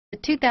The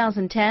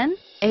 2010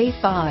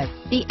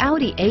 A5. The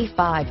Audi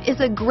A5 is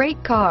a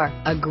great car.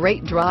 A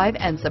great drive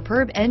and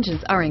superb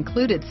engines are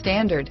included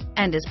standard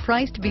and is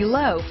priced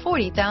below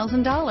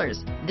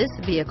 $40,000.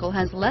 This vehicle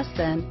has less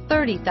than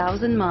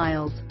 30,000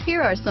 miles.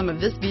 Here are some of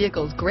this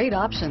vehicle's great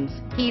options: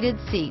 heated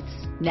seats,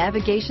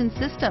 navigation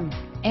system,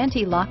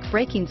 anti-lock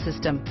braking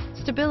system,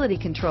 stability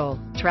control,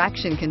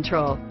 traction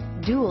control,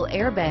 dual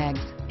airbags,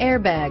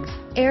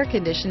 air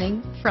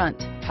conditioning, front,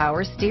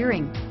 power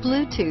steering,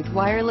 Bluetooth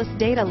wireless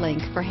data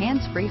link for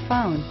hands-free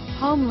phone,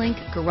 Homelink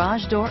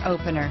Garage Door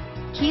Opener,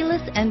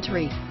 keyless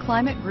entry,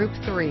 climate group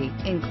 3,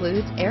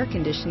 includes air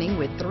conditioning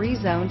with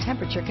 3-zone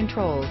temperature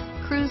controls,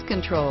 cruise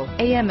control,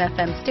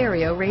 AM/FM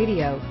stereo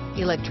radio,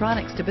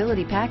 electronic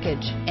stability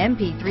package,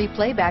 MP3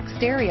 playback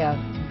stereo,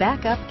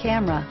 backup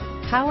camera,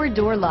 power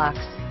door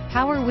locks,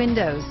 power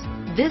windows.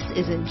 This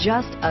isn't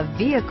just a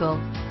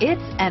vehicle,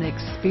 it's an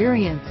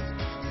experience.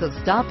 So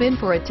stop in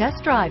for a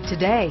test drive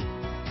today.